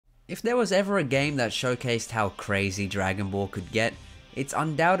If there was ever a game that showcased how crazy Dragon Ball could get, it's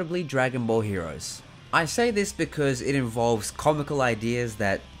undoubtedly Dragon Ball Heroes. I say this because it involves comical ideas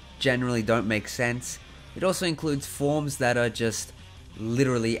that generally don't make sense. It also includes forms that are just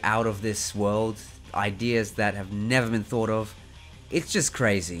literally out of this world, ideas that have never been thought of. It's just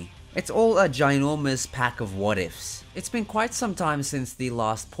crazy. It's all a ginormous pack of what ifs. It's been quite some time since the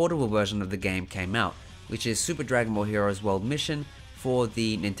last portable version of the game came out, which is Super Dragon Ball Heroes World Mission for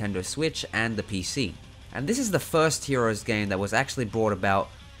the Nintendo Switch and the PC. And this is the first Heroes game that was actually brought about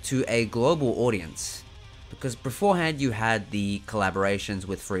to a global audience. Because beforehand you had the collaborations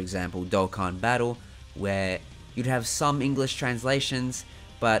with, for example, Dokkan Battle, where you'd have some English translations,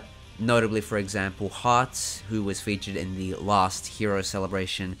 but notably, for example, Hearts, who was featured in the last Hero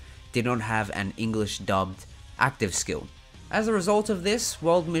Celebration, did not have an English dubbed active skill. As a result of this,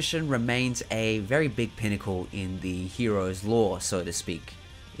 World Mission remains a very big pinnacle in the Heroes lore, so to speak.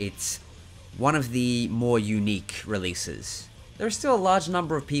 It's one of the more unique releases. There are still a large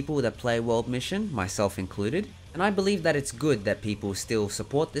number of people that play World Mission, myself included, and I believe that it's good that people still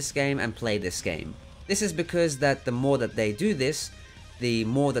support this game and play this game. This is because that the more that they do this, the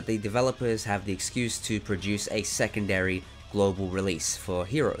more that the developers have the excuse to produce a secondary global release for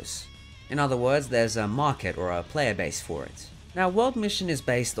Heroes. In other words, there's a market or a player base for it. Now, World Mission is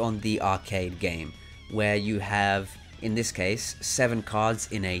based on the arcade game, where you have, in this case, 7 cards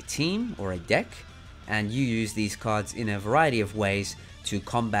in a team or a deck, and you use these cards in a variety of ways to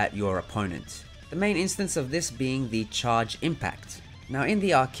combat your opponent. The main instance of this being the Charge Impact. Now, in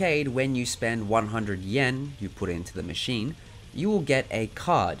the arcade, when you spend 100 yen, you put it into the machine, you will get a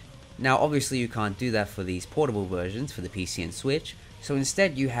card. Now, obviously you can't do that for these portable versions for the PC and Switch, so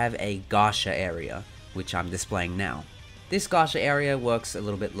instead you have a gacha area, which I'm displaying now. This gacha area works a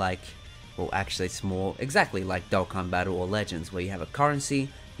little bit like, well, actually it's more exactly like Dokkan Battle or Legends, where you have a currency,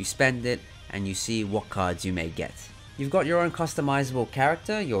 you spend it, and you see what cards you may get. You've got your own customizable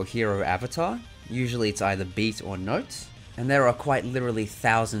character, your hero avatar. Usually it's either Beat or Note, and there are quite literally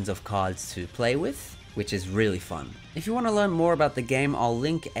thousands of cards to play with, which is really fun. If you want to learn more about the game, I'll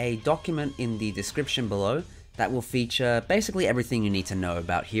link a document in the description below that will feature basically everything you need to know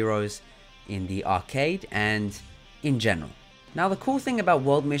about Heroes in the arcade and in general. Now, the cool thing about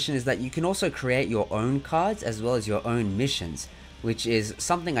World Mission is that you can also create your own cards as well as your own missions, which is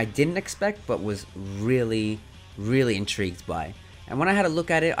something I didn't expect but was really intrigued by. And when I had a look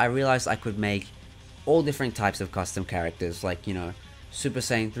at it, I realized I could make all different types of custom characters, like, you know, Super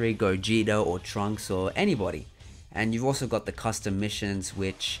Saiyan 3 Gogeta or Trunks or anybody. And you've also got the custom missions,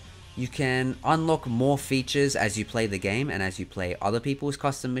 which you can unlock more features as you play the game and as you play other people's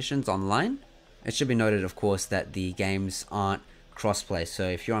custom missions online. It should be noted, of course, that the games aren't crossplay, so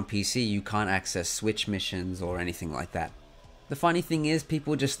if you're on PC you can't access Switch missions or anything like that. The funny thing is,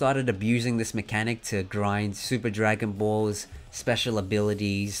 people just started abusing this mechanic to grind Super Dragon Ball's special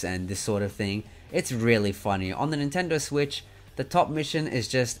abilities and this sort of thing. It's really funny. On the Nintendo Switch, the top mission is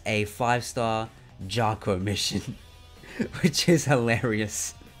just a 5-star Jarko mission, which is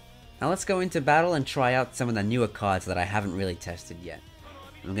hilarious. Now let's go into battle and try out some of the newer cards that I haven't really tested yet.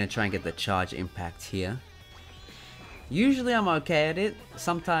 I'm going to try and get the Charge Impact here. Usually I'm okay at it,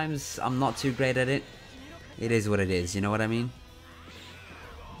 sometimes I'm not too great at it. It is what it is, you know what I mean?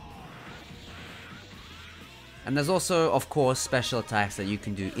 And there's also, of course, special attacks that you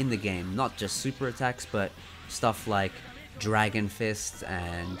can do in the game, not just super attacks, but stuff like Dragon Fist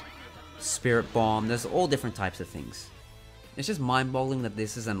and Spirit Bomb. There's all different types of things. It's just mind-boggling that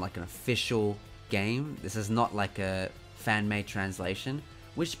this isn't like an official game. This is not like a fan-made translation,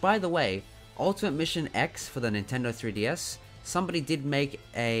 which, by the way, Ultimate Mission X for the Nintendo 3DS, somebody did make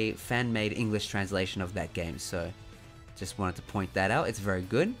a fan-made English translation of that game, so just wanted to point that out. It's very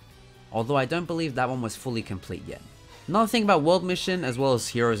good, although I don't believe that one was fully complete yet. Another thing about World Mission, as well as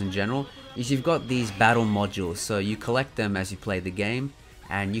Heroes in general, is you've got these battle modules, so you collect them as you play the game,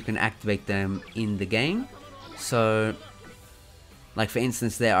 and you can activate them in the game. So, like for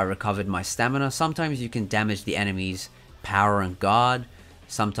instance there, I recovered my stamina. Sometimes you can damage the enemy's power and guard.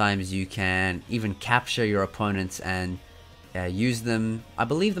 Sometimes you can even capture your opponents and use them. I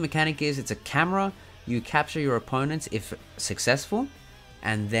believe the mechanic is, it's a camera. You capture your opponents if successful,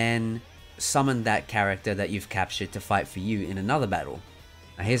 and then summon that character that you've captured to fight for you in another battle.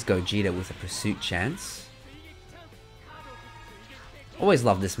 Now here's Gogeta with a pursuit chance. Always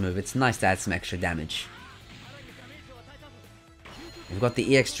love this move, it's nice to add some extra damage. We've got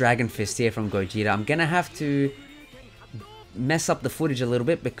the EX Dragon Fist here from Gogeta. I'm gonna have to mess up the footage a little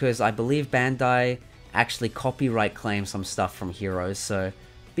bit because I believe Bandai actually copyright claims some stuff from Heroes, so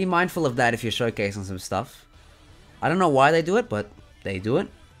be mindful of that if you're showcasing some stuff. I don't know why they do it, but they do it.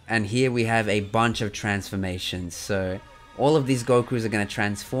 And here we have a bunch of transformations. So all of these Gokus are going to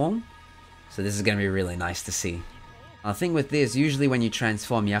transform. So this is going to be really nice to see. The thing with this, usually when you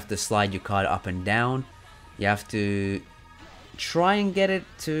transform, you have to slide your card up and down. You have to try and get it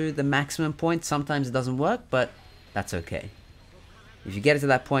to the maximum point. Sometimes it doesn't work, but that's okay. If you get it to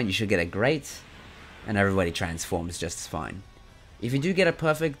that point, you should get it great. And everybody transforms just as fine. If you do get it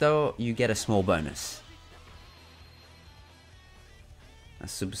perfect though, you get a small bonus.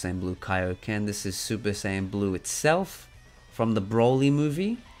 That's Super Saiyan Blue Kaioken. This is Super Saiyan Blue itself from the Broly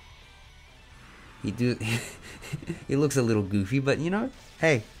movie. He looks a little goofy, but you know,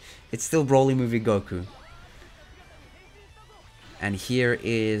 hey, it's still Broly movie Goku. And here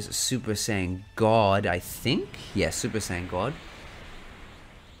is Super Saiyan God, I think. Yeah, Super Saiyan God.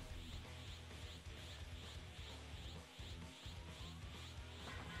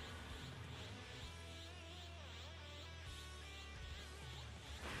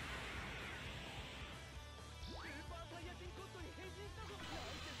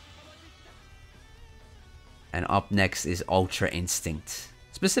 And up next is Ultra Instinct.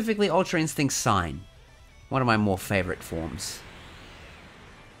 Specifically Ultra Instinct Sign. One of my more favorite forms.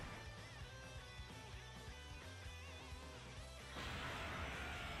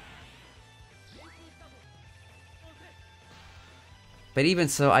 But even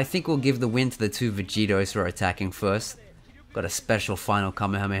so, I think we'll give the win to the two Vegetos who are attacking first. Got a special final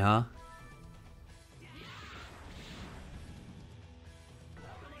Kamehameha.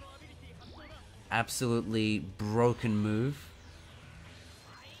 Absolutely broken move.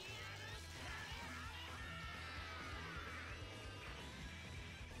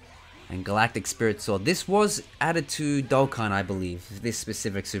 And Galactic Spirit Sword. This was added to Dokkan, I believe. This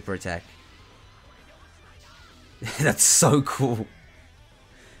specific super attack. That's so cool.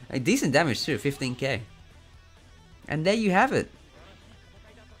 A decent damage too, 15k. And there you have it.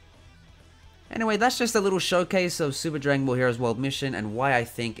 Anyway, that's just a little showcase of Super Dragon Ball Heroes World Mission and why I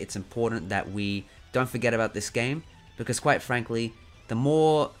think it's important that we don't forget about this game. Because quite frankly, the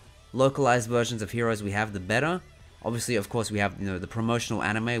more localized versions of Heroes we have, the better. Obviously, of course, we have the promotional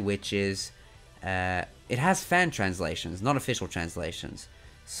anime, which is it has fan translations, not official translations.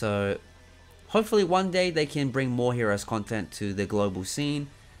 So hopefully one day they can bring more Heroes content to the global scene,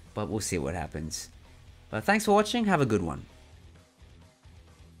 but we'll see what happens. But thanks for watching. Have a good one.